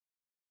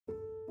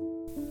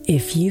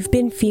If you've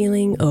been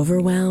feeling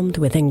overwhelmed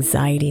with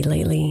anxiety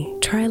lately,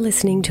 try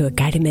listening to a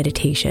guided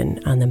meditation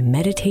on the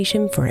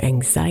Meditation for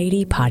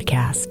Anxiety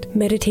podcast.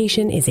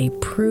 Meditation is a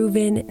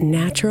proven,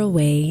 natural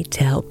way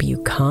to help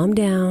you calm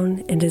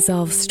down and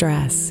dissolve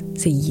stress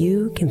so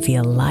you can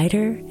feel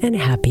lighter and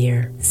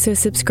happier. So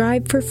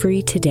subscribe for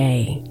free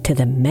today to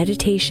the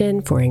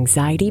Meditation for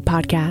Anxiety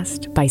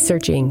podcast by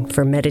searching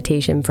for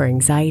Meditation for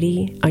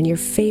Anxiety on your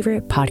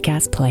favorite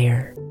podcast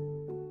player.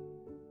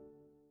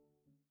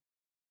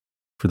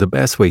 For the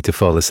best way to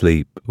fall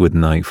asleep with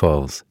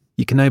Nightfalls,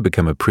 you can now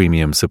become a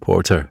premium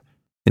supporter.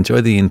 Enjoy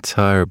the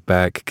entire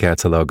back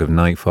catalogue of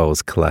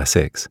Nightfalls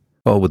classics,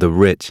 all with a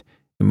rich,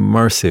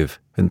 immersive,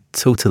 and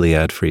totally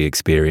ad-free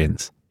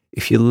experience.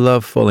 If you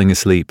love falling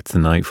asleep to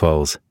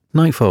Nightfalls,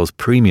 Nightfalls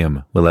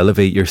Premium will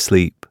elevate your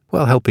sleep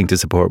while helping to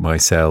support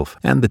myself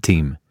and the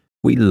team.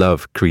 We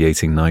love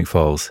creating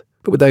Nightfalls,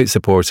 but without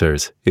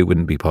supporters, it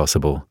wouldn't be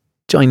possible.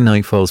 Join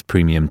Nightfalls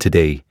Premium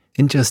today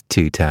in just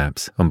 2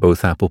 taps on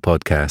both Apple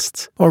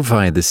Podcasts or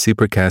via the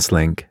Supercast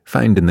link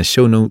found in the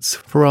show notes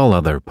for all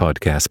other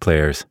podcast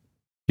players.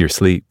 Your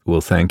sleep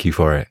will thank you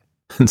for it,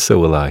 and so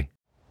will I.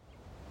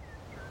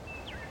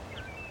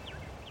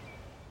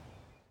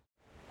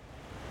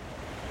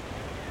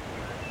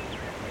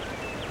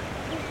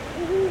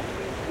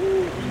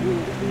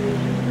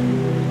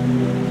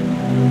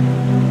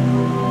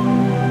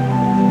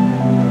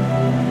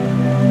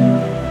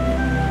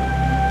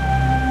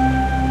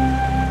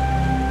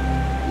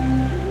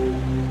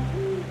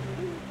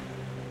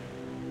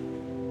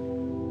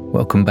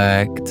 Welcome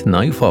back to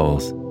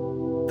Nightfalls,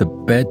 the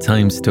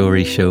bedtime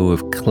story show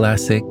of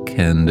classic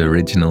and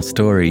original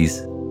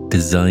stories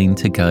designed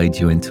to guide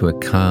you into a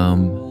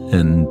calm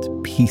and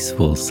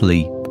peaceful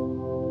sleep.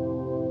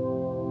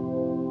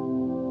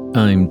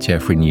 I'm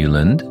Jeffrey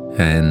Newland,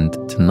 and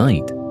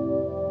tonight,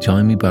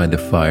 join me by the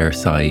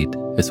fireside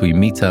as we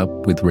meet up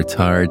with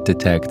retired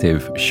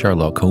detective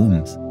Sherlock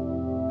Holmes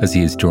as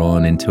he is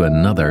drawn into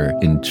another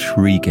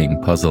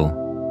intriguing puzzle.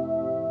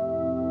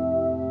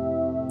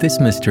 This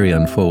mystery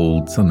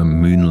unfolds on a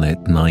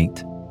moonlit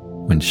night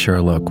when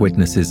Sherlock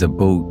witnesses a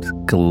boat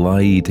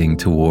gliding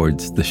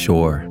towards the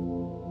shore.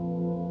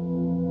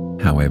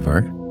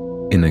 However,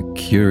 in a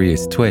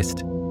curious twist,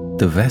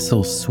 the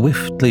vessel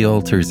swiftly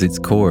alters its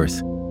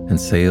course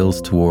and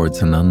sails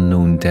towards an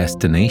unknown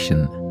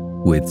destination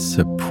with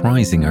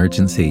surprising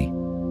urgency.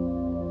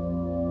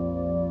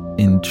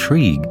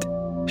 Intrigued,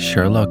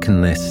 Sherlock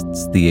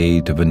enlists the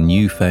aid of a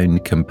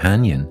newfound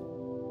companion,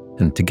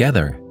 and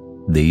together,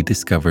 they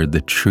discover the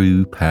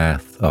true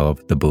path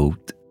of the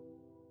boat.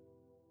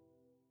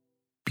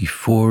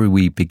 Before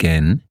we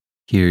begin,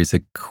 here's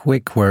a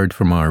quick word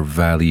from our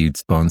valued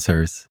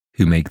sponsors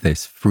who make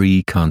this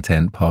free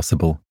content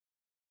possible.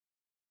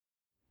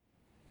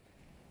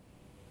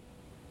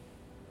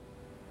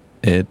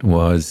 It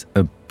was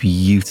a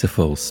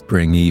beautiful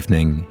spring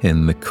evening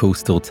in the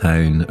coastal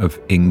town of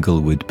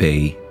Inglewood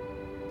Bay,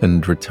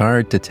 and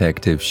retired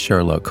detective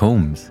Sherlock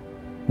Holmes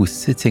was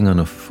sitting on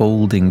a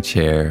folding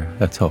chair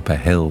atop a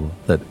hill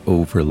that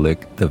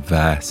overlooked the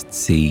vast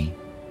sea.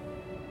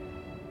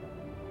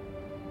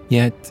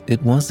 Yet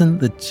it wasn't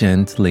the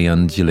gently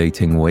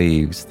undulating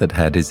waves that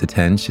had his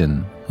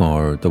attention,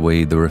 or the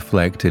way the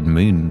reflected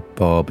moon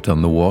bobbed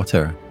on the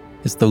water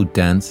as though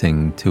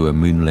dancing to a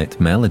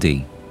moonlit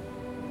melody.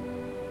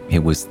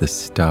 It was the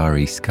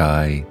starry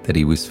sky that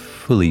he was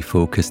fully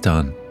focused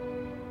on.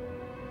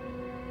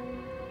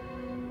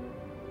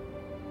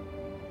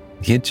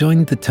 He had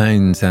joined the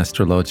town's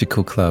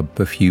astrological club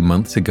a few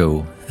months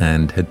ago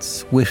and had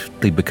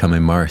swiftly become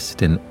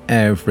immersed in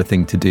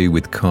everything to do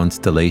with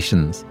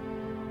constellations,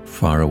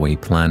 faraway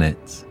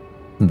planets,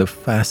 and the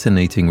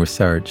fascinating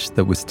research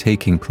that was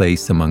taking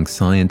place among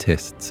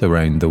scientists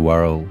around the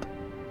world.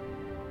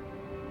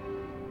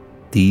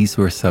 These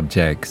were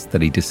subjects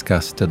that he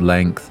discussed at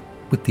length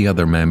with the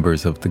other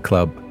members of the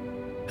club,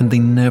 and they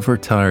never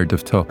tired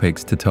of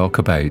topics to talk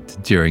about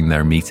during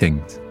their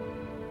meetings.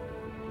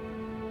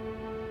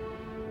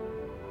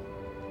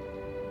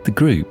 The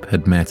group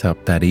had met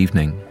up that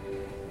evening,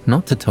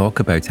 not to talk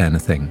about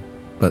anything,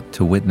 but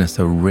to witness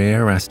a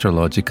rare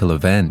astrological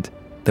event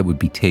that would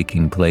be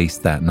taking place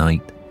that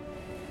night.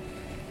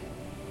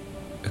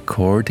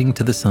 According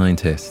to the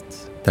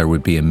scientists, there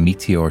would be a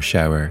meteor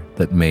shower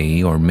that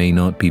may or may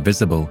not be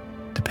visible,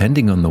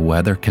 depending on the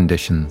weather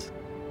conditions.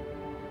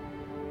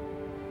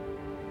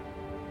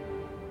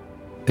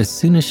 As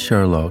soon as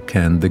Sherlock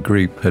and the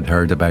group had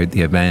heard about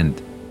the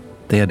event,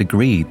 they had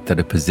agreed that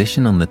a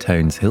position on the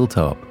town's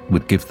hilltop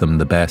would give them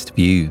the best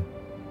view,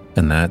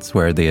 and that's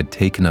where they had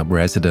taken up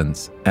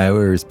residence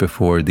hours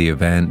before the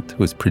event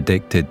was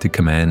predicted to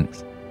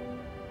commence.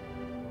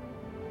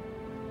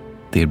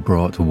 They had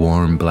brought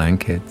warm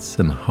blankets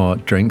and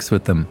hot drinks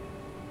with them,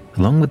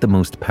 along with the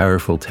most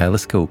powerful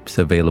telescopes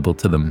available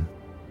to them.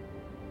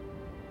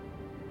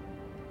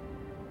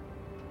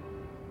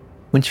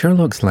 When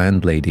Sherlock's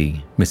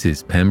landlady,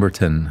 Mrs.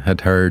 Pemberton, had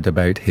heard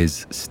about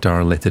his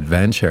starlit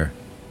adventure,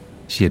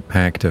 she had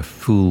packed a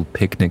full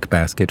picnic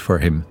basket for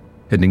him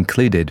and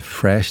included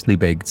freshly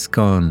baked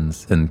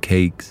scones and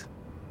cakes.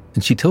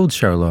 and she told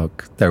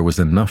Sherlock there was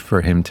enough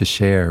for him to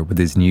share with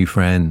his new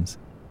friends.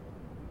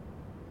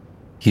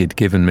 He had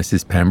given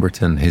Mrs.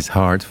 Pemberton his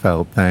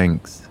heartfelt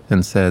thanks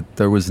and said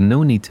there was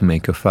no need to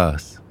make a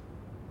fuss,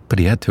 but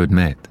he had to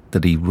admit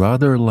that he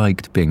rather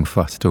liked being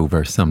fussed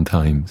over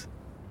sometimes.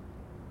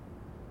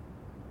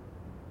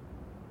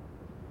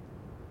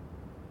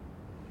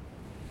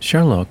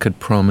 Sherlock had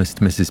promised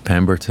Mrs.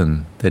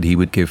 Pemberton that he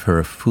would give her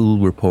a full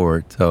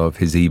report of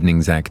his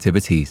evening's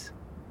activities,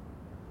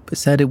 but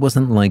said it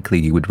wasn't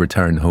likely he would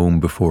return home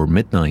before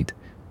midnight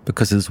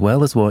because, as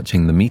well as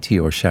watching the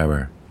meteor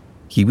shower,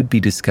 he would be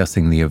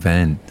discussing the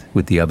event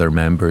with the other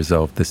members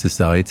of the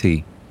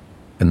society,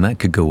 and that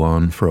could go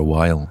on for a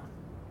while.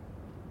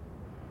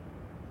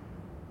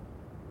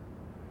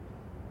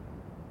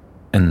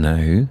 And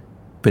now,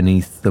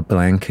 beneath the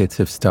blanket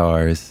of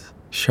stars,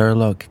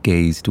 Sherlock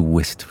gazed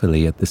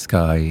wistfully at the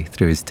sky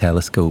through his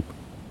telescope.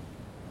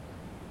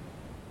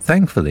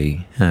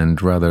 Thankfully,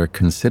 and rather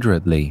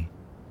considerately,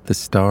 the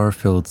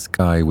star-filled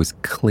sky was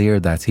clear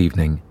that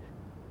evening,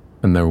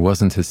 and there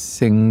wasn't a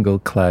single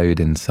cloud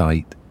in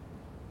sight.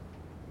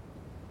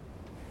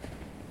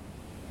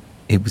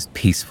 It was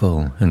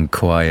peaceful and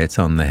quiet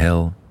on the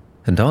hill,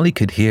 and all he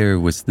could hear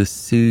was the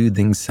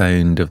soothing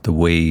sound of the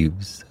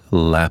waves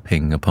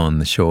lapping upon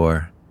the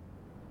shore.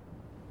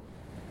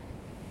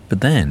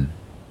 But then,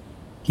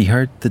 he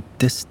heard the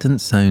distant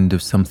sound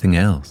of something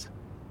else,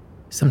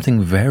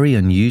 something very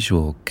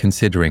unusual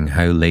considering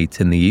how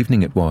late in the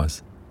evening it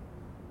was.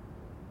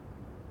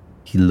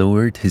 He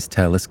lowered his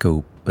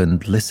telescope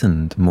and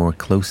listened more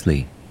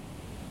closely.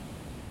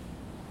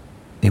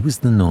 It was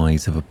the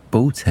noise of a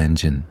boat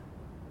engine.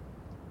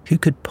 Who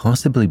could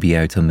possibly be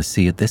out on the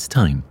sea at this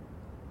time?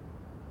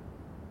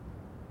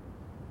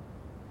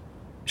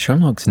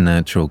 Sherlock's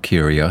natural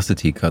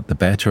curiosity got the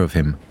better of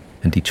him,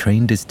 and he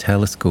trained his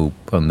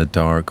telescope on the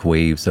dark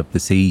waves of the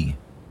sea.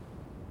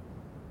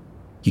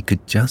 He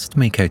could just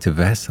make out a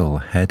vessel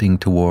heading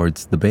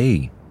towards the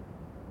bay.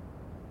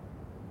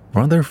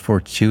 Rather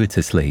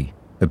fortuitously,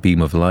 a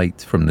beam of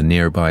light from the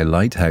nearby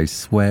lighthouse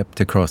swept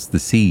across the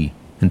sea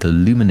and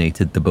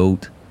illuminated the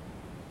boat.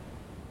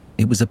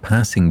 It was a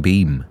passing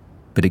beam,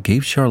 but it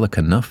gave Sherlock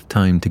enough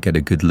time to get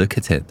a good look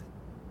at it.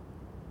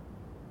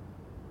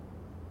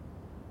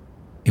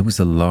 It was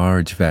a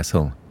large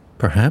vessel,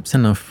 perhaps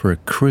enough for a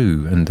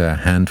crew and a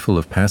handful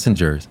of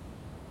passengers.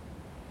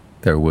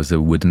 There was a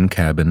wooden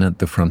cabin at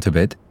the front of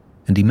it,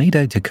 and he made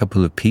out a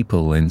couple of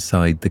people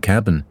inside the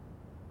cabin,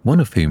 one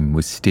of whom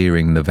was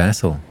steering the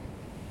vessel.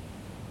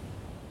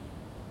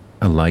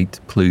 A light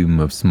plume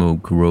of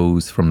smoke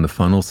rose from the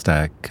funnel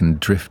stack and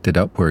drifted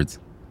upwards.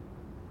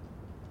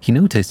 He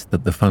noticed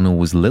that the funnel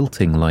was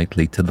lilting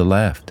lightly to the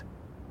left.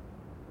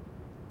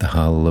 The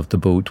hull of the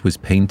boat was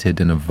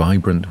painted in a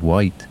vibrant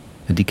white,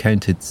 and he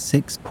counted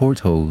 6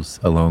 portholes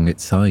along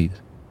its side.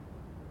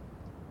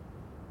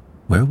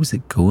 Where was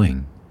it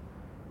going?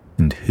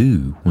 And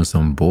who was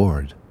on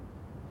board?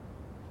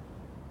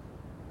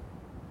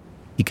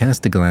 He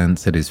cast a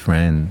glance at his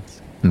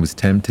friends and was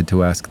tempted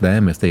to ask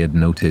them if they had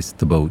noticed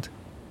the boat,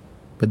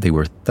 but they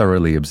were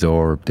thoroughly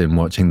absorbed in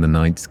watching the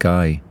night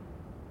sky,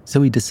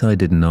 so he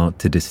decided not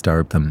to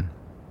disturb them.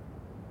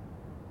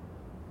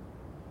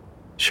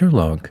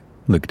 Sherlock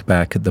looked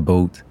back at the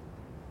boat,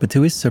 but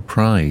to his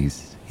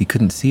surprise, he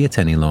couldn't see it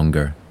any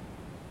longer.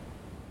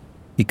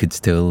 He could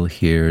still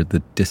hear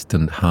the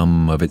distant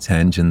hum of its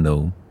engine,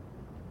 though.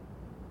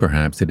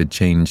 Perhaps it had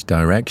changed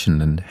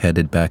direction and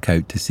headed back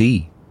out to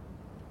sea.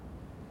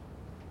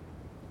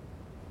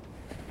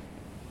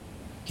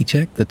 He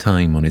checked the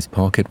time on his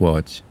pocket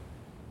watch.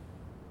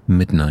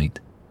 Midnight.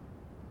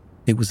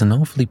 It was an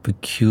awfully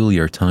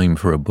peculiar time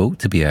for a boat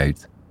to be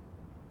out.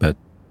 But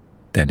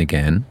then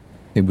again,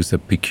 it was a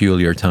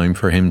peculiar time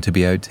for him to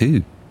be out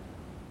too.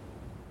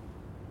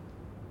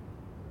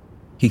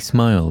 He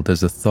smiled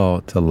as a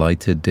thought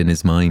alighted in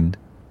his mind.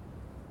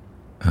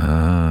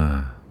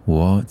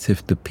 What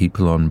if the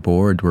people on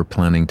board were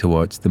planning to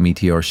watch the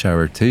meteor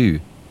shower too,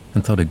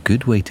 and thought a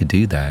good way to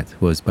do that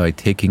was by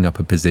taking up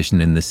a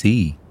position in the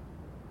sea?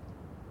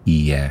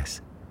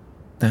 Yes,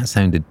 that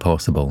sounded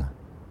possible.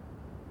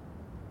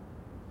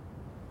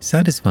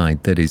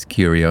 Satisfied that his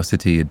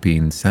curiosity had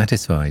been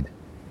satisfied,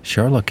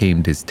 Sherlock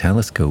aimed his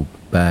telescope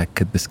back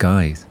at the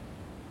skies.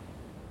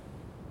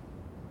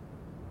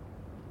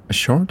 A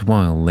short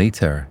while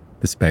later,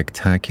 the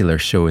spectacular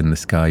show in the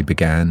sky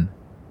began.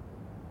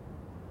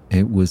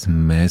 It was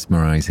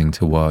mesmerizing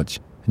to watch,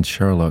 and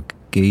Sherlock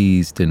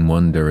gazed in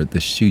wonder at the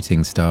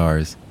shooting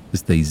stars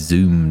as they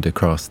zoomed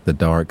across the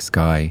dark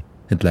sky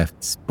and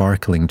left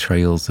sparkling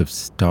trails of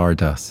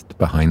stardust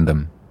behind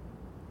them.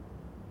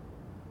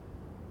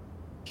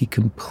 He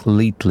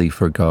completely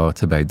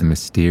forgot about the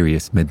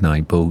mysterious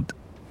midnight boat.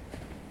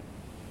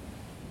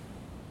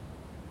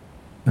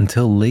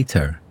 Until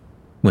later,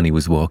 when he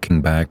was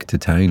walking back to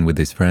town with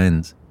his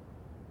friends.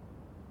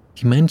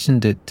 He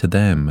mentioned it to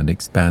them and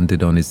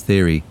expanded on his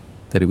theory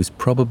that it was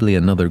probably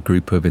another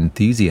group of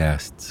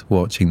enthusiasts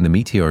watching the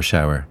meteor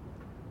shower.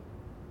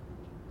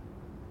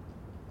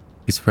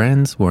 His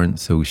friends weren't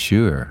so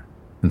sure,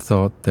 and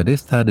thought that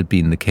if that had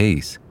been the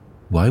case,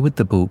 why would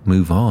the boat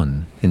move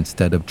on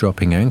instead of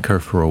dropping anchor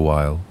for a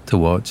while to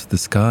watch the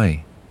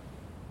sky?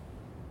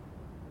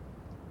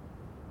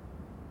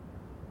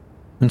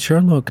 When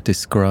Sherlock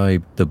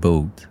described the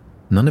boat,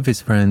 none of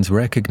his friends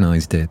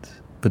recognized it,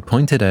 but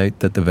pointed out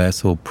that the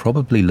vessel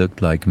probably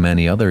looked like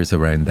many others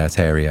around that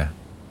area.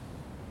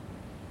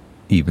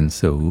 Even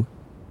so,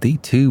 they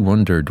too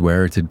wondered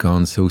where it had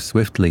gone so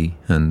swiftly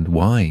and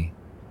why.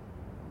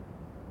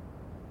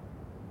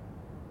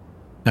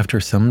 After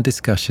some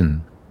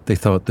discussion, they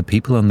thought the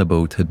people on the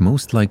boat had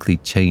most likely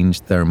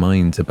changed their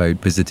minds about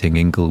visiting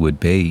Inglewood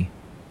Bay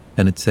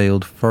and had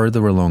sailed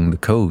further along the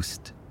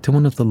coast to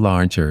one of the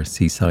larger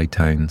seaside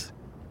towns.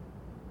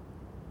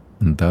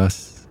 And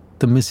thus,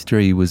 the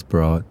mystery was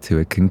brought to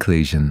a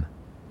conclusion.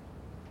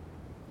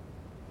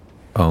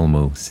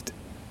 Almost.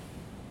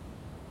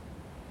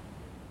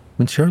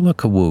 When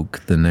Sherlock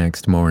awoke the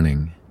next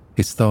morning,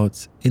 his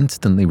thoughts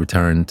instantly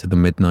returned to the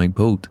midnight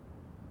boat.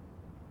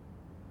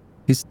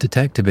 His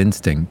detective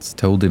instincts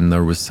told him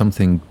there was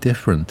something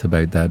different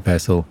about that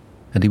vessel,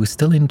 and he was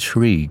still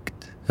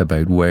intrigued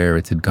about where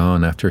it had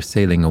gone after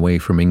sailing away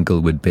from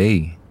Inglewood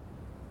Bay.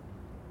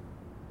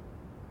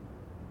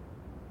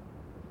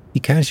 He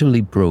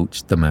casually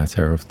broached the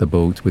matter of the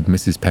boat with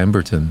Mrs.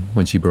 Pemberton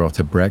when she brought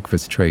a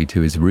breakfast tray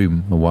to his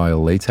room a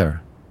while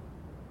later.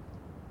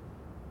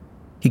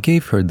 He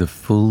gave her the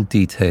full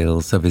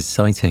details of his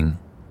sighting,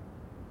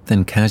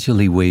 then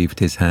casually waved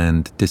his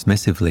hand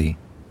dismissively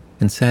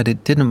and said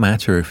it didn't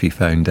matter if he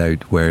found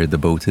out where the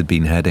boat had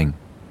been heading.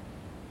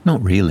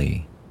 Not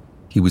really.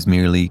 He was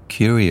merely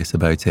curious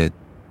about it,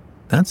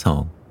 that's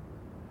all.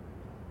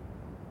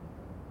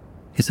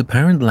 His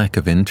apparent lack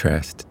of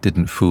interest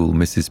didn't fool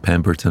Mrs.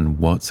 Pemberton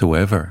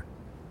whatsoever,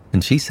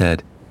 and she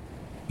said,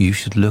 "You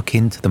should look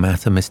into the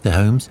matter, Mr.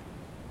 Holmes.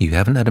 You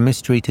haven't had a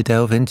mystery to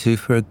delve into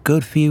for a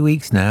good few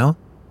weeks now,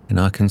 and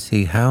I can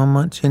see how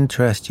much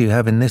interest you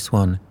have in this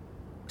one.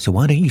 So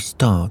why don't you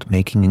start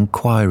making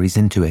inquiries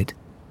into it?"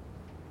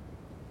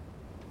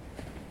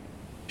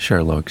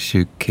 Sherlock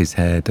shook his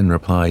head and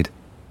replied,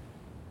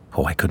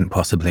 "Oh, I couldn't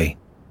possibly.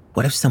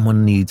 What if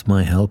someone needs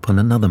my help on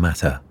another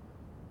matter?"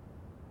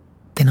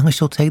 "Then I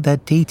shall take their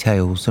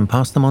details and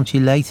pass them on to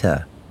you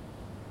later,"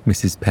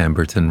 Mrs.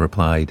 Pemberton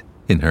replied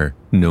in her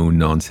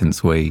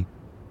no-nonsense way.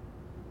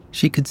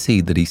 She could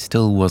see that he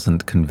still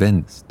wasn't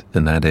convinced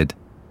and added,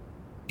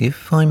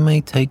 "If I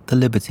may take the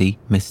liberty,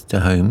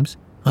 Mr. Holmes,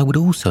 I would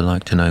also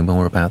like to know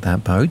more about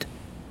that boat,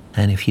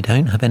 and if you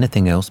don't have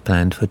anything else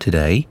planned for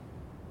today,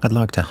 I'd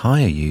like to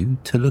hire you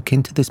to look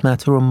into this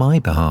matter on my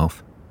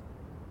behalf.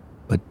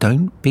 But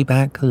don't be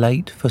back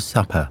late for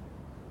supper,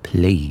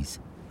 please.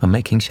 I'm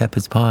making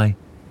shepherd's pie,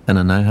 and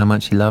I know how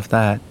much you love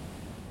that."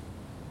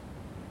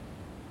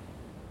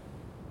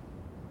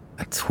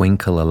 A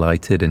twinkle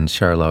alighted in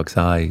Sherlock's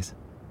eyes.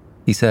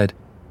 He said,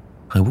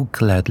 "I will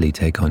gladly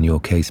take on your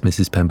case,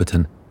 Mrs.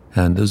 Pemberton,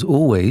 and as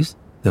always,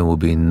 there will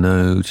be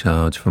no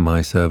charge for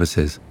my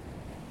services.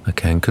 I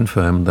can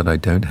confirm that I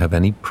don't have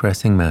any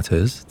pressing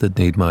matters that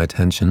need my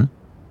attention,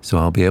 so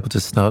I'll be able to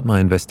start my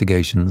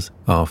investigations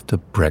after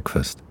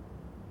breakfast.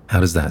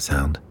 How does that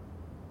sound?"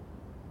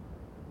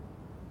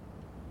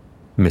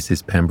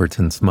 Mrs.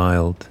 Pemberton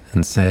smiled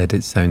and said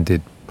it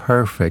sounded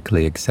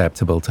perfectly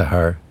acceptable to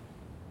her.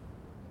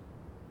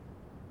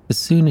 As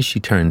soon as she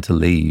turned to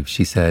leave,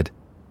 she said,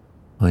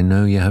 "I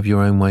know you have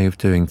your own way of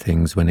doing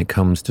things when it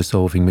comes to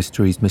solving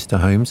mysteries, Mr.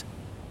 Holmes,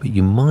 but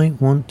you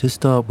might want to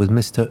start with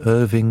Mr.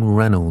 Irving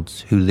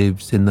Reynolds, who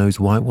lives in those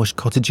whitewashed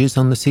cottages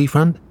on the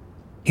seafront.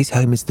 His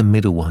home is the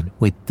middle one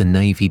with the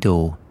navy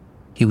door.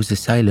 He was a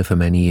sailor for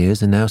many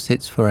years and now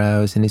sits for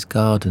hours in his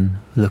garden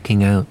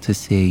looking out to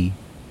sea.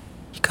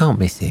 You can't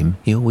miss him.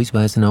 He always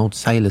wears an old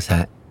sailor's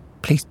hat.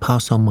 Please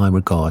pass on my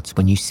regards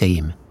when you see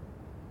him."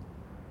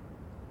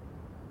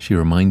 She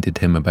reminded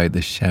him about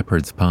the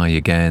shepherd's pie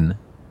again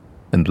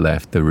and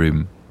left the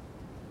room.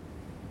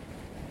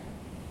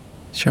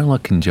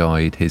 Sherlock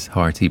enjoyed his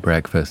hearty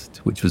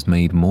breakfast, which was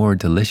made more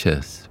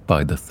delicious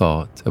by the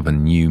thought of a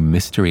new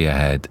mystery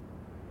ahead.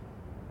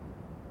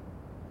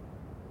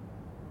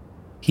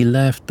 He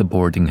left the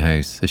boarding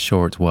house a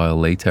short while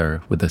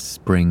later with a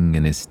spring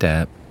in his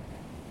step.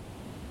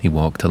 He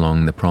walked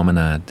along the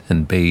promenade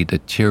and bade a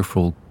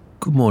cheerful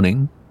 "good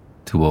morning"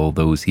 to all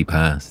those he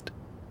passed.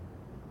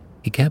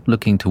 He kept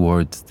looking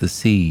towards the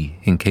sea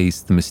in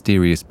case the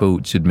mysterious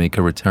boat should make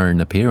a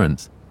return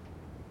appearance.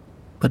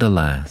 But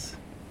alas,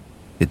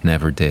 it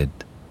never did.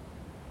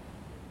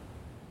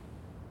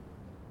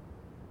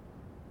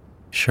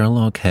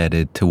 Sherlock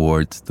headed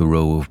towards the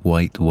row of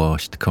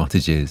whitewashed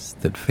cottages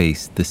that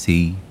faced the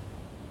sea.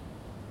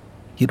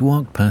 He'd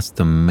walked past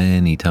them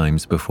many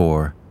times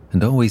before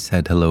and always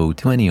said hello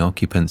to any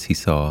occupants he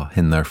saw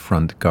in their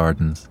front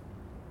gardens.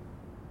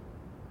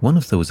 One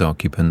of those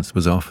occupants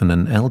was often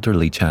an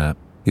elderly chap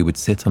who would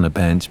sit on a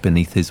bench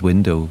beneath his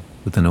window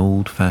with an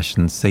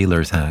old-fashioned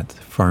sailor's hat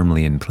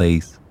firmly in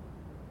place.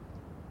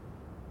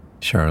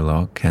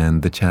 Sherlock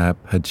and the chap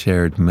had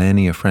shared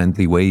many a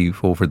friendly wave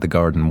over the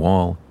garden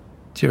wall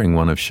during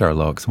one of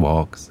Sherlock's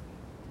walks.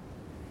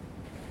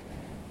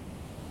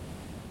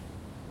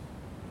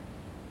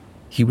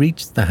 He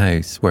reached the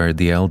house where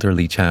the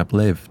elderly chap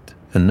lived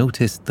and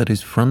noticed that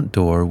his front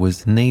door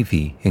was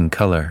navy in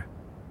colour.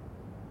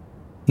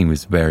 He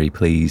was very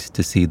pleased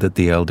to see that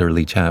the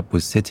elderly chap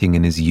was sitting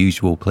in his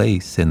usual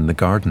place in the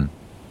garden.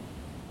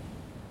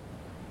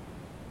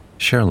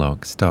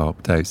 Sherlock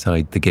stopped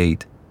outside the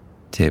gate,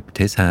 tipped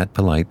his hat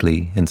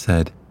politely and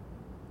said,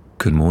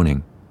 "Good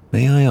morning.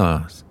 May I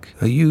ask,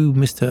 are you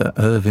Mr.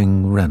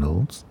 Irving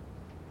Reynolds?"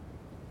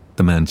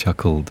 The man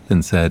chuckled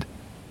and said,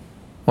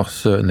 "I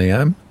certainly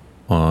am.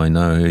 I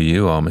know who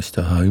you are,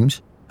 Mr.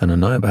 Holmes, and I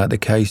know about the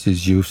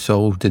cases you've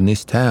solved in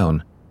this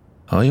town.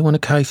 Are you on a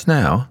case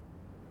now?"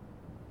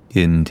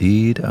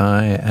 "Indeed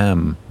I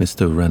am,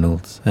 Mr.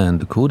 Reynolds,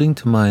 and according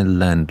to my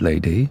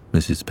landlady,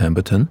 Mrs.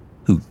 Pemberton,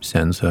 who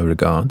sends her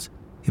regards,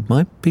 it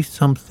might be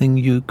something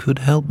you could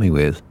help me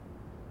with.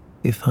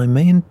 If I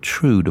may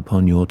intrude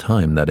upon your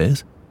time, that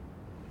is."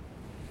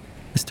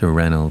 Mr.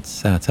 Reynolds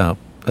sat up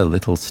a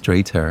little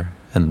straighter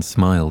and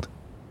smiled.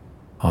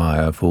 "I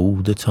have all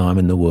the time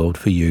in the world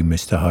for you,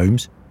 Mr.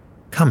 Holmes.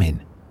 Come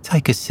in,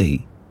 take a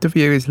seat. The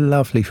view is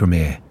lovely from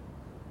here."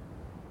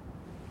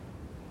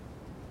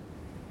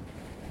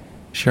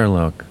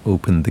 Sherlock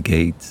opened the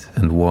gate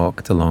and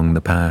walked along the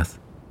path.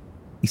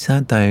 He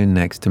sat down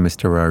next to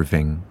Mr.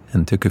 Irving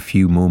and took a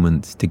few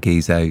moments to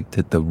gaze out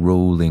at the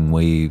rolling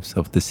waves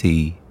of the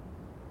sea.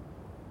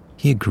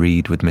 He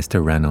agreed with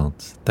Mr.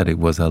 Reynolds that it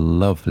was a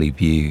lovely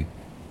view.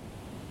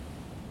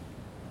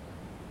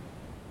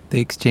 They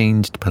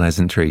exchanged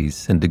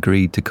pleasantries and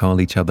agreed to call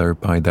each other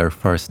by their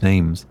first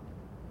names.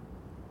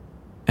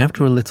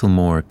 After a little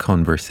more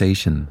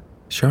conversation,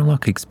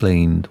 Sherlock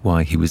explained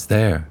why he was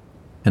there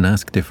and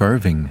asked if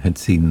Irving had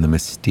seen the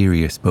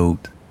mysterious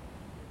boat.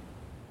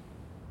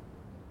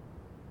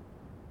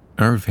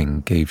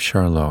 Irving gave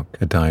Sherlock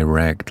a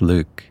direct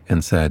look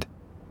and said,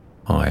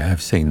 "I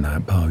have seen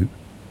that boat,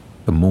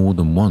 but more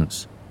than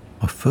once.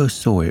 I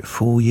first saw it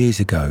 4 years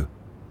ago,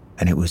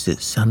 and it was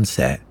at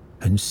sunset,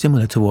 and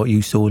similar to what you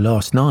saw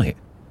last night.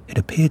 It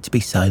appeared to be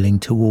sailing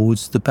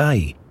towards the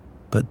bay,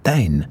 but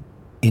then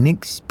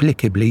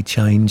inexplicably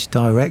changed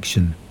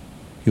direction.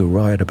 You're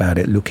right about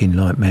it looking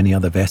like many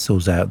other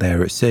vessels out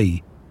there at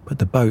sea, but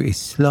the boat is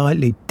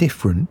slightly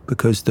different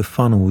because the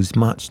funnel is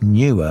much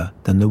newer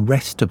than the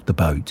rest of the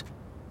boat.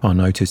 I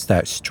noticed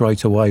that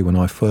straight away when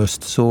I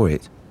first saw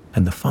it,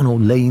 and the funnel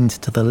leaned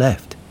to the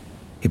left.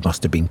 It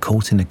must have been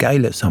caught in a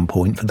gale at some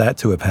point for that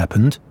to have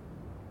happened."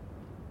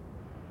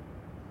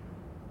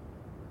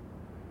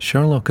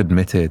 Sherlock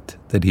admitted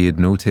that he had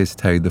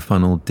noticed how the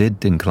funnel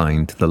did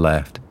incline to the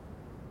left,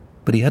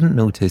 but he hadn't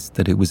noticed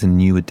that it was a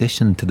new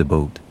addition to the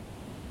boat.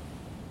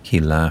 He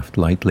laughed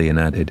lightly and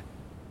added,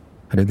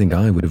 "I don't think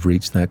I would have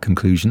reached that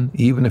conclusion,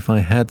 even if I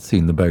had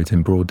seen the boat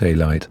in broad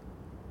daylight."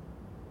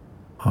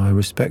 "I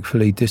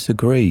respectfully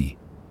disagree,"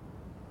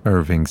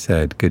 Irving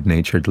said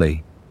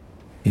good-naturedly.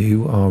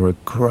 "You are a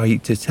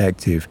great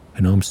detective,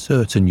 and I'm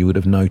certain you would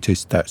have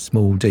noticed that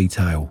small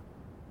detail.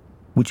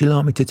 Would you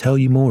like me to tell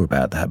you more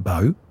about that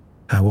boat?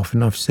 How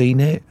often I've seen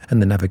it,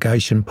 and the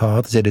navigation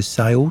paths it has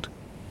sailed?"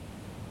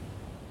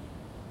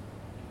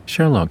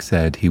 Sherlock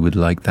said he would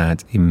like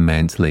that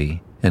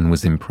immensely, and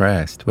was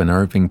impressed when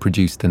Irving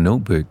produced a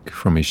notebook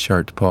from his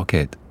shirt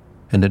pocket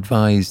and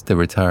advised the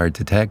retired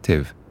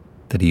detective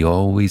that he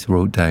always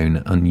wrote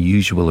down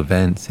unusual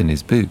events in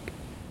his book,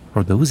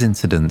 or those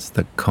incidents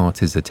that caught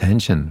his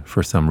attention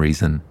for some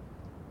reason.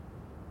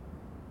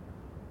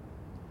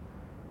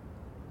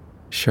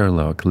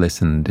 Sherlock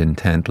listened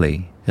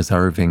intently as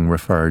Irving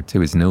referred to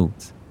his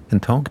notes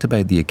and talked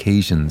about the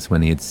occasions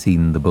when he had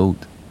seen the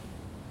boat.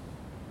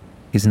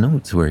 His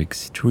notes were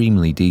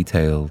extremely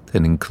detailed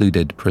and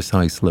included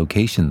precise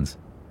locations,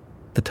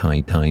 the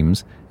tide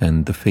times,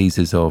 and the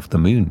phases of the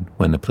moon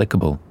when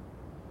applicable.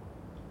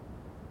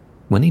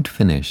 When he'd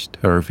finished,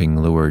 Irving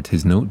lowered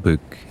his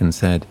notebook and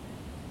said,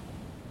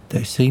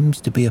 "There seems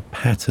to be a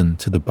pattern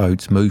to the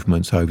boat's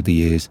movements over the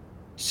years,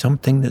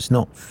 something that's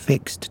not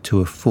fixed to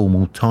a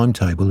formal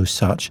timetable as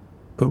such,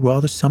 but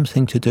rather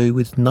something to do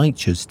with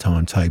nature's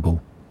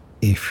timetable,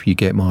 if you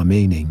get my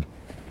meaning.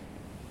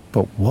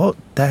 But what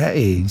that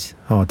is,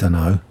 I don't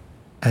know,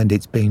 and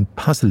it's been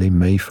puzzling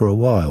me for a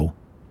while.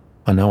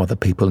 I know other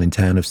people in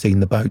town have seen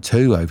the boat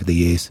too over the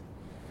years."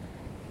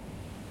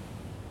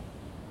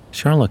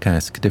 Sherlock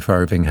asked if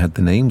Irving had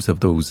the names of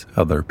those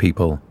other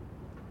people.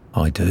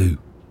 "I do,"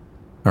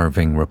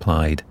 Irving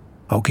replied.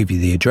 "I'll give you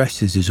the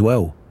addresses as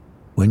well.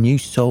 When you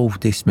solve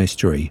this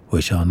mystery,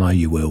 which I know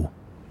you will,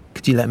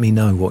 could you let me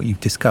know what you've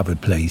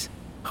discovered, please?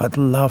 I'd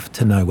love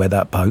to know where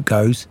that boat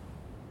goes."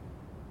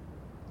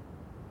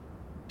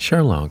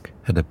 Sherlock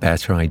had a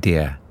better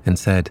idea and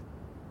said,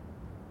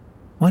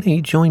 "Why don't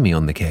you join me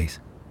on the case?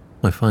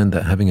 I find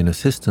that having an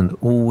assistant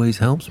always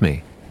helps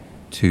me.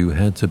 2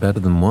 heads are better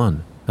than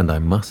 1, and I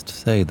must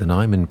say that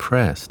I'm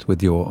impressed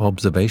with your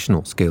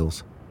observational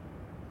skills.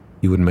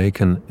 You would make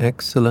an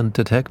excellent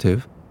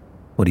detective.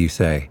 What do you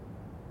say?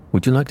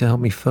 Would you like to help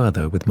me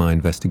further with my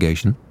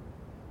investigation?"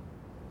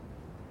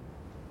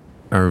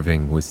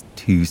 Irving was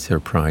too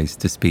surprised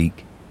to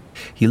speak.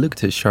 He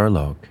looked at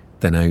Sherlock,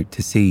 then out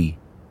to sea.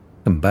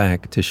 and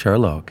back to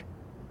Sherlock.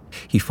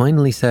 He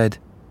finally said,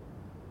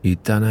 "You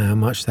don't know how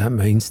much that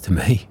means to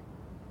me.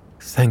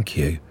 Thank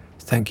you.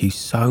 Thank you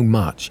so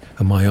much."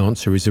 And my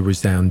answer is a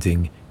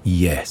resounding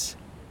yes.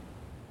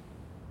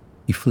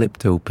 He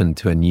flipped open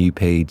to a new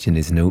page in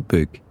his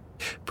notebook,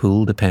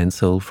 pulled a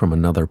pencil from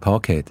another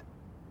pocket,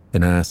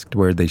 and asked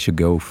where they should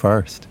go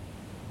first.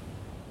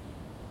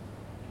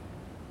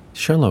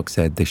 Sherlock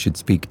said they should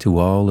speak to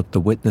all of the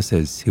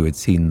witnesses who had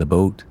seen the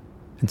boat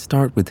and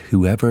start with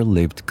whoever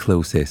lived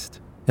closest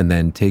and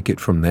then take it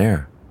from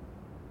there.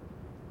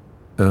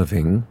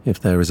 Irving, if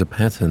there is a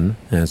pattern,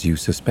 as you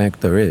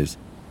suspect there is,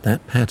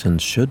 that pattern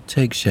should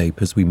take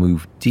shape as we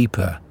move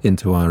deeper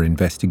into our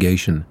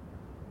investigation.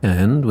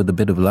 And with a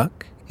bit of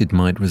luck, it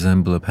might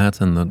resemble a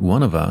pattern that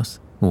one of us,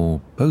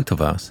 or both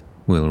of us,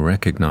 will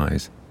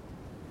recognize.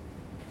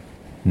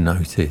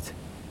 Noted,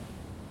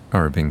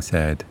 Irving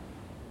said.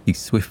 He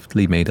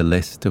swiftly made a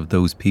list of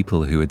those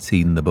people who had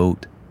seen the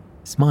boat,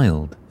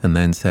 smiled, and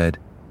then said,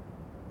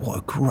 "What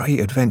a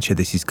great adventure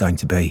this is going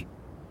to be."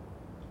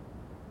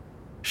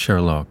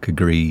 Sherlock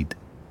agreed.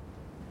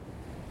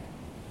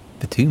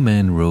 The two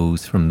men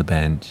rose from the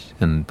bench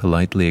and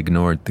politely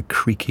ignored the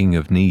creaking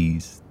of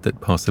knees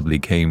that possibly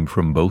came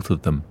from both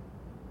of them.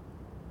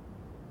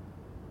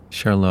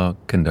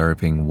 Sherlock and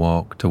Irving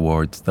walked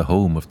towards the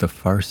home of the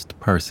first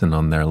person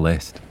on their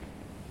list.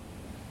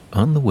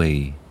 On the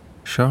way,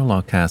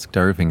 Sherlock asked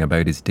Irving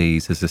about his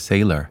days as a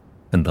sailor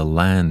and the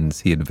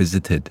lands he had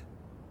visited.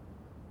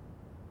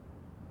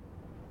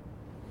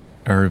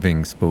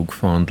 Irving spoke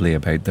fondly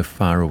about the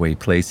faraway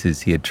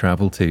places he had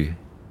travelled to,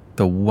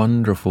 the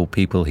wonderful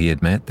people he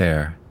had met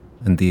there,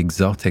 and the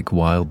exotic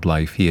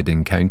wildlife he had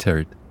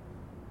encountered.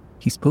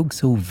 He spoke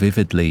so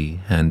vividly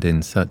and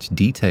in such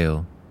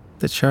detail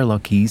that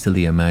Sherlock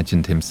easily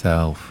imagined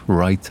himself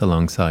right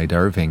alongside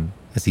Irving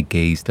as he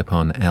gazed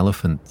upon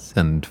elephants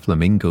and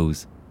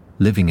flamingos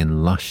living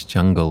in lush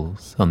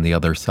jungles on the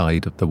other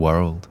side of the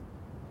world.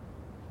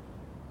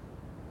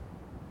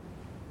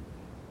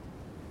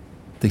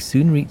 They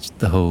soon reached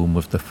the home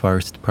of the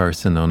first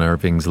person on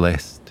Irving's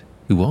list,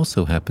 who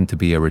also happened to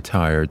be a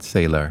retired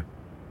sailor.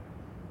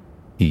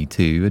 He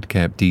too had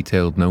kept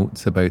detailed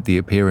notes about the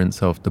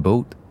appearance of the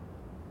boat.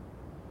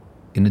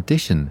 In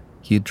addition,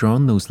 he had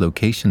drawn those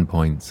location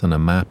points on a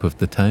map of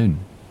the town.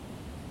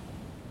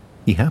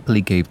 He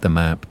happily gave the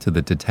map to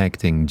the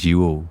detecting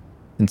duo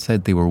and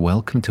said they were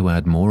welcome to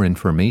add more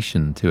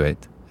information to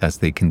it as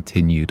they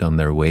continued on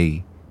their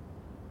way.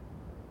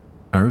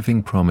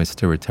 Irving promised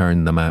to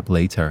return the map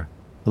later,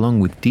 along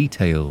with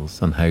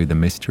details on how the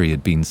mystery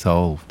had been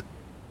solved.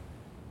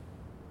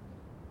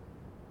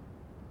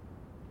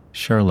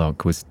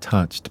 Sherlock was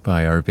touched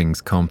by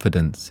Irving's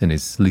confidence in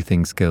his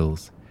sleuthing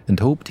skills and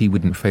hoped he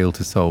wouldn't fail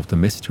to solve the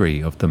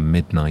mystery of the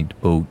midnight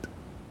boat.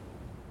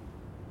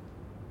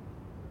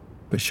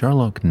 But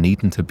Sherlock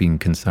needn't have been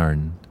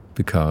concerned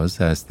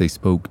because, as they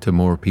spoke to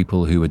more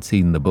people who had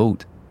seen the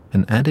boat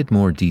and added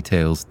more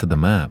details to the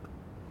map,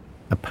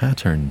 a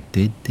pattern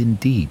did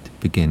indeed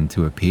begin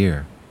to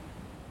appear.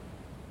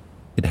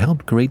 It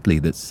helped greatly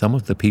that some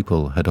of the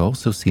people had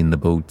also seen the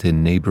boat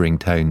in neighbouring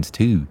towns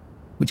too,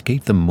 which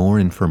gave them more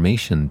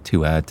information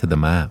to add to the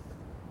map.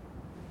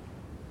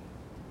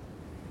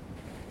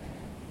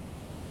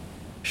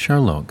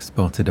 Sherlock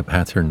spotted a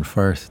pattern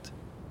first,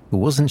 but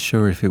wasn't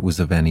sure if it was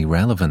of any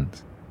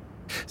relevance,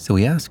 so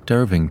he asked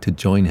Irving to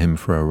join him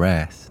for a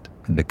rest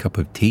and a cup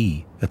of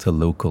tea at a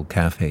local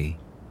cafe.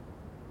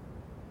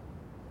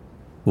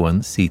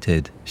 Once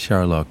seated,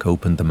 Sherlock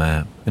opened the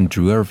map and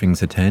drew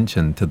Irving's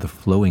attention to the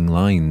flowing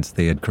lines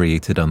they had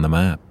created on the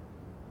map,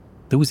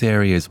 those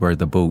areas where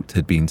the boat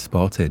had been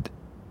spotted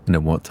and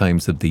at what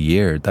times of the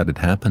year that had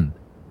happened.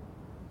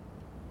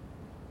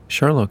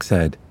 Sherlock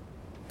said,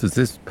 "Does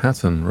this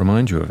pattern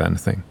remind you of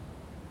anything?"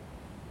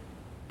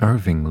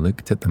 Irving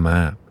looked at the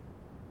map.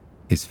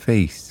 His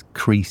face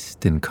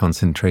creased in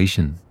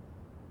concentration.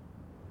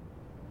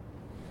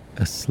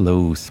 A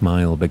slow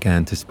smile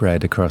began to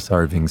spread across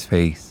Irving's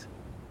face.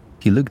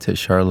 He looked at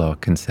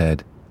Sherlock and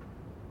said,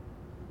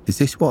 "Is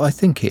this what I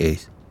think it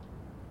is?"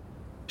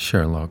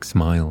 Sherlock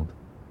smiled.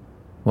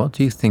 "What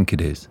do you think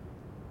it is?"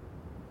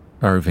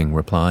 Irving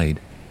replied,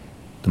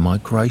 "The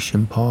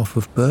migration path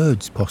of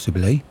birds,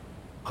 possibly.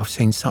 I've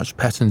seen such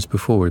patterns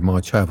before in my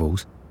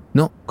travels.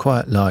 Not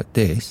quite like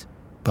this,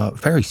 but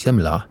very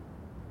similar."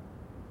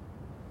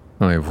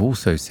 "I have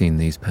also seen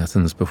these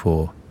patterns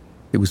before.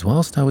 It was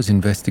whilst I was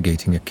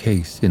investigating a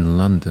case in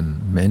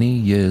London many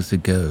years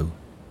ago.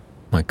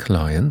 My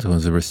client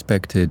was a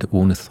respected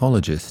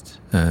ornithologist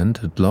and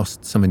had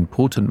lost some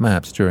important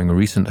maps during a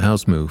recent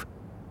house move.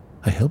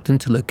 I helped him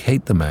to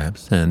locate the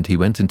maps, and he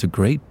went into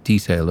great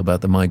detail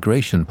about the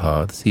migration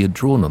paths he had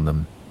drawn on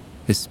them,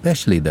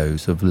 especially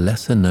those of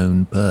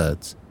lesser-known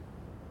birds.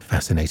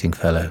 Fascinating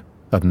fellow.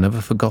 I've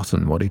never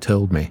forgotten what he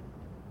told me."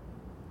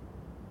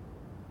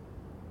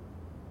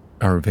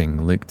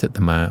 Irving looked at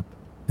the map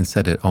and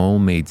said it all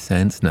made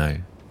sense now,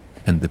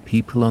 and the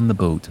people on the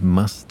boat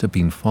must have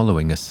been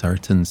following a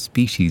certain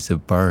species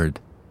of bird.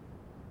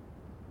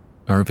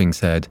 Irving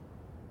said,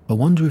 I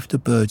wonder if the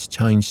birds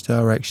change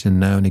direction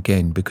now and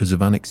again because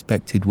of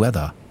unexpected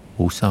weather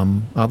or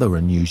some other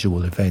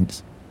unusual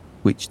events,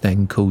 which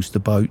then cause the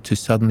boat to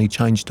suddenly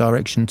change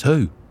direction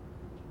too.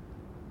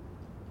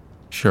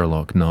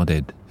 Sherlock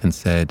nodded and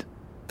said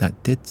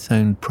that did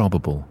sound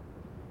probable.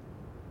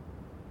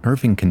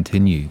 Irving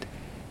continued,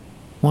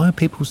 "Why are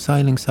people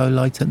sailing so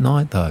late at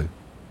night though?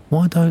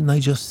 Why don't they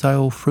just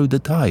sail through the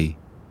day?"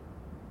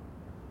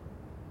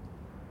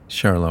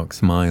 Sherlock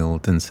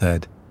smiled and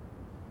said,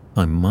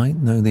 "I might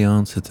know the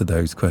answer to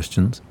those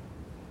questions.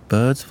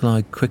 Birds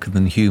fly quicker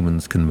than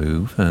humans can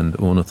move, and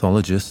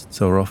ornithologists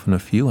are often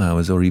a few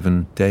hours or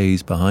even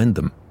days behind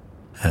them,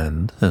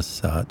 and, as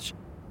such,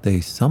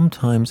 they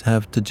sometimes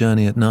have to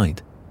journey at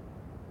night.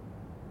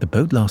 The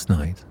boat last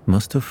night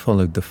must have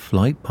followed the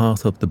flight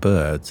path of the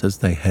birds as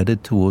they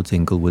headed towards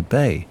Inglewood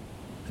Bay,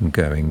 and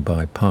going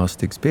by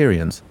past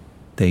experience,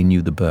 they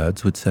knew the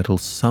birds would settle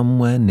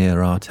somewhere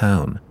near our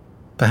town,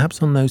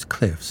 perhaps on those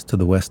cliffs to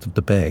the west of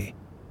the bay,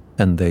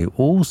 and they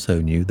also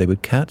knew they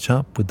would catch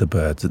up with the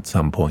birds at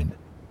some point.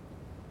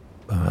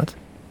 But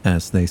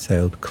as they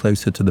sailed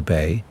closer to the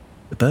bay,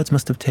 the birds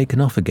must have taken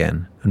off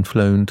again and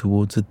flown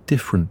towards a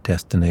different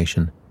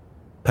destination,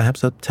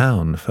 perhaps a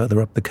town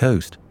further up the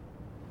coast.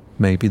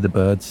 Maybe the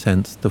birds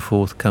sensed the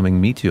forthcoming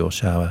meteor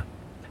shower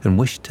and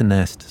wished to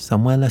nest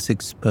somewhere less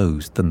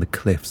exposed than the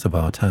cliffs of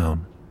our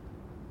town."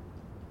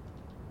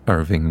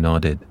 Irving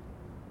nodded.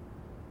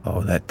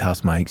 "Oh, that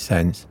does make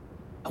sense.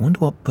 I wonder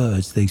what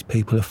birds these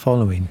people are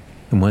following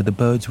and where the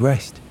birds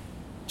rest.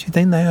 Do you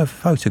think they have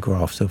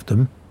photographs of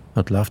them?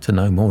 I'd love to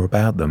know more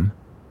about them."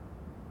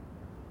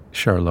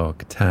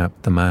 Sherlock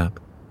tapped the map.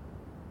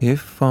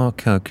 "If our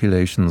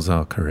calculations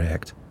are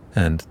correct,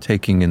 and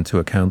taking into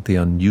account the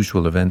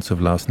unusual events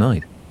of last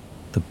night,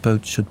 the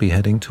boat should be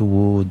heading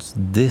towards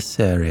this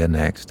area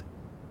next.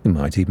 It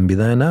might even be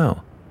there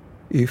now.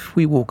 If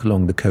we walk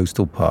along the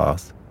coastal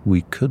path,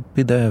 we could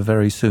be there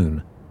very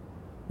soon.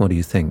 What do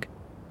you think?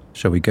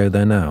 Shall we go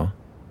there now?"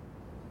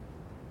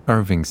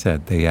 Irving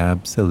said they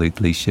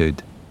absolutely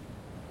should.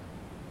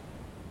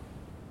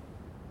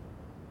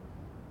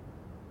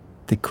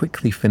 They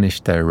quickly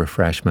finished their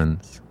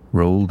refreshments,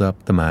 rolled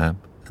up the map,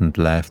 and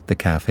left the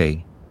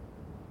cafe.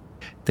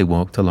 They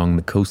walked along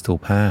the coastal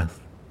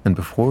path, and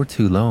before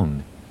too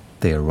long,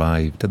 they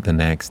arrived at the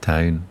next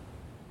town.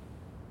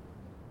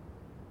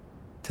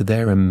 To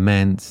their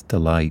immense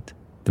delight,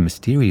 the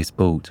mysterious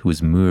boat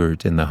was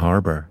moored in the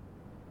harbour.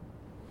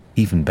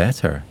 Even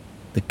better,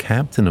 the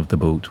captain of the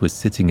boat was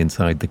sitting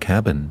inside the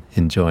cabin,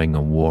 enjoying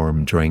a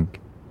warm drink.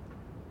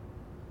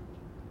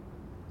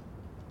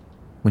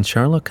 When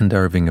Sherlock and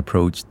Irving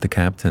approached the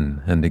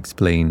captain and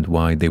explained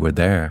why they were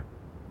there,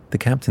 the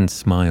captain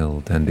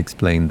smiled and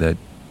explained that,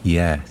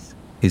 yes,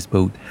 his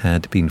boat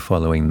had been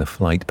following the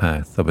flight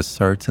path of a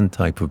certain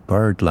type of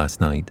bird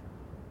last night.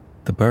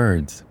 The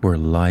birds were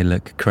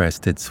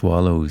lilac-crested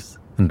swallows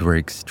and were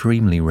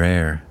extremely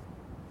rare.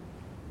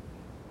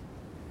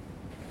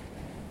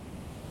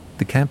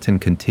 The captain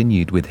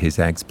continued with his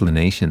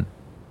explanation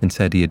and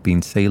said he had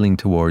been sailing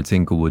towards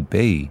Inglewood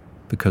Bay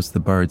because the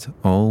birds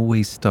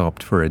always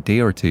stopped for a day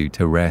or two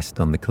to rest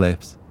on the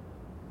cliffs,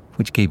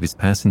 which gave his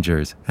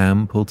passengers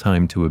ample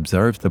time to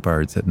observe the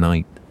birds at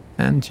night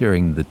and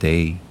during the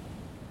day.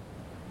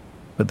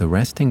 But the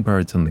resting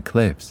birds on the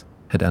cliffs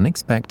had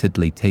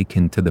unexpectedly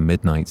taken to the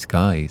midnight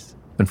skies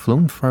and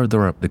flown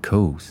further up the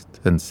coast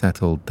and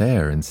settled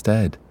there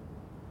instead.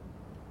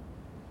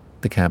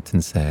 The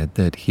captain said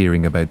that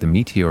hearing about the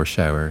meteor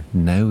shower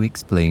now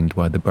explained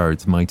why the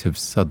birds might have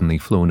suddenly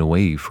flown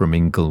away from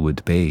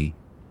Inglewood Bay.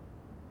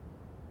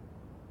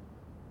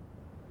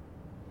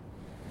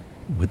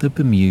 With a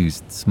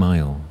bemused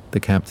smile,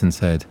 the captain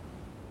said,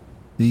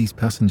 "These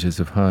passengers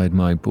have hired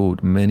my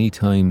boat many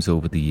times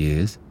over the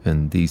years,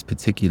 and these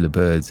particular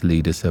birds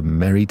lead us a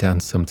merry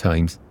dance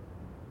sometimes.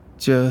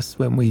 Just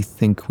when we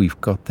think we've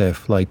got their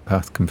flight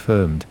path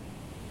confirmed,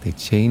 they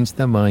change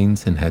their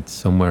minds and head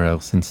somewhere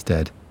else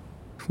instead.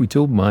 We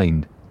don't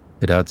mind.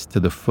 It adds to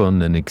the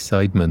fun and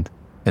excitement,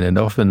 and it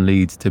often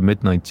leads to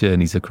midnight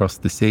journeys across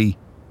the sea.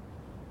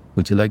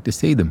 Would you like to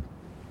see them?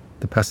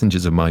 The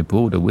passengers of my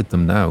boat are with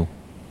them now.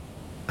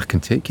 I can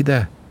take you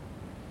there."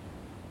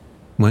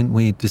 "Won't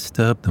we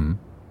disturb them?"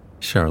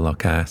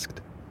 Sherlock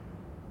asked.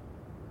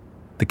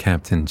 The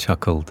captain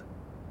chuckled.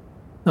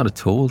 "Not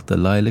at all. The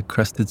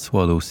lilac-crested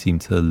swallows seem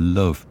to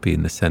love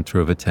being the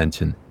centre of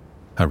attention.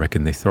 I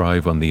reckon they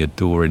thrive on the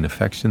adoring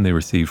affection they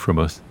receive from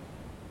us."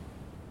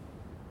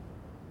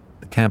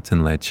 The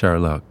captain led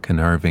Sherlock and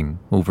Irving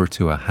over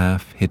to a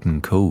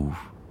half-hidden cove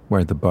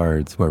where the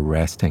birds were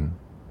resting.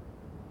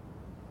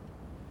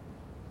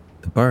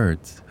 The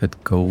birds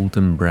had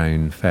golden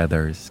brown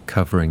feathers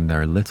covering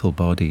their little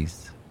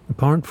bodies,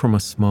 apart from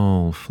a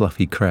small,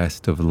 fluffy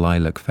crest of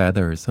lilac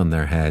feathers on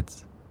their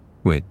heads,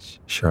 which,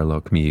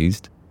 Sherlock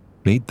mused,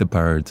 made the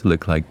birds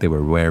look like they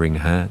were wearing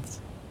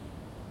hats.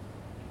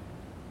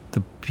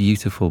 The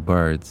beautiful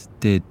birds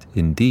did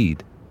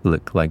indeed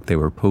look like they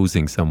were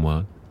posing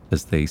somewhat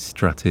as they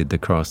strutted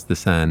across the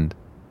sand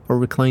or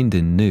reclined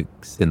in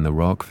nooks in the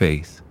rock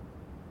face.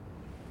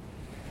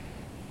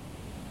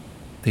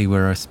 They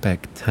were a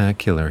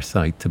spectacular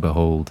sight to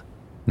behold,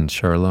 and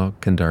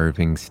Sherlock and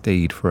Irving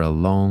stayed for a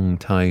long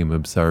time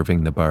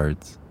observing the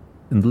birds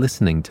and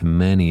listening to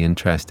many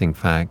interesting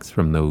facts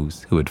from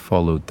those who had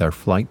followed their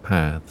flight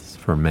paths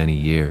for many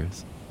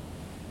years.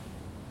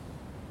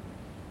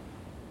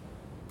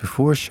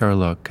 Before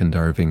Sherlock and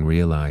Irving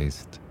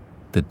realized,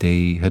 the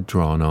day had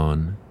drawn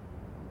on.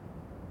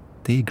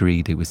 They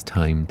agreed it was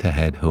time to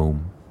head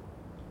home.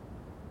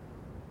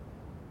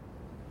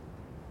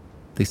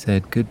 They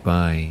said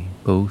goodbye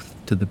both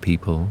to the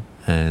people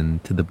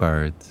and to the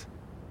birds,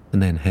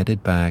 and then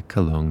headed back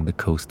along the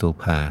coastal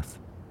path.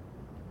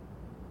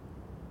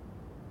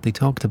 They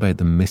talked about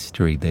the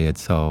mystery they had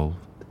solved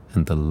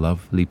and the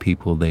lovely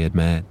people they had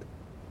met.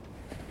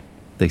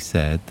 They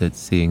said that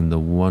seeing the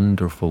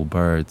wonderful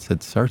birds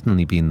had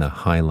certainly been the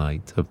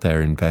highlight of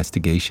their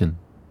investigation.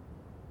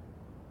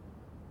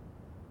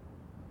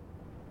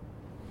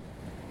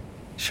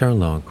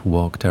 Sherlock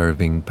walked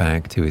Irving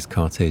back to his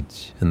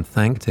cottage and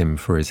thanked him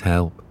for his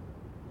help.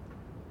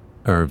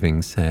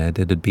 Irving said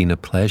it had been a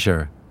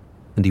pleasure,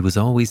 and he was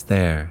always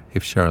there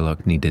if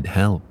Sherlock needed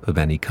help of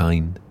any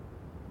kind.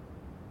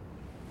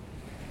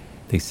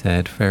 They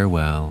said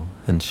farewell,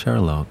 and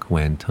Sherlock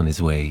went on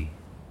his way.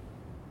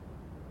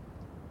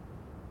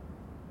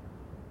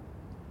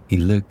 He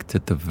looked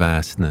at the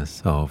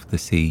vastness of the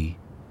sea,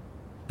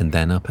 and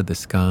then up at the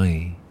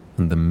sky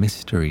and the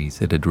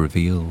mysteries it had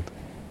revealed,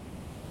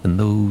 and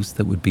those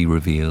that would be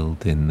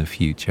revealed in the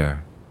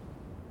future.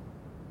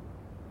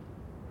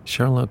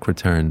 Sherlock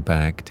returned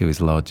back to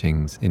his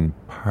lodgings in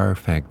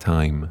perfect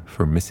time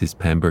for Mrs.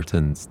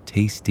 Pemberton's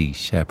tasty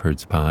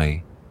shepherd's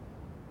pie,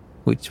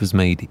 which was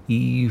made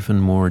even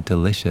more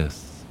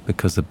delicious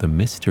because of the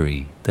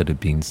mystery that had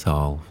been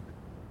solved.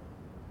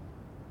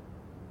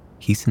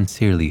 He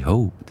sincerely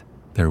hoped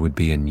there would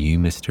be a new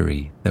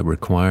mystery that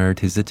required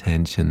his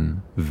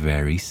attention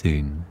very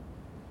soon.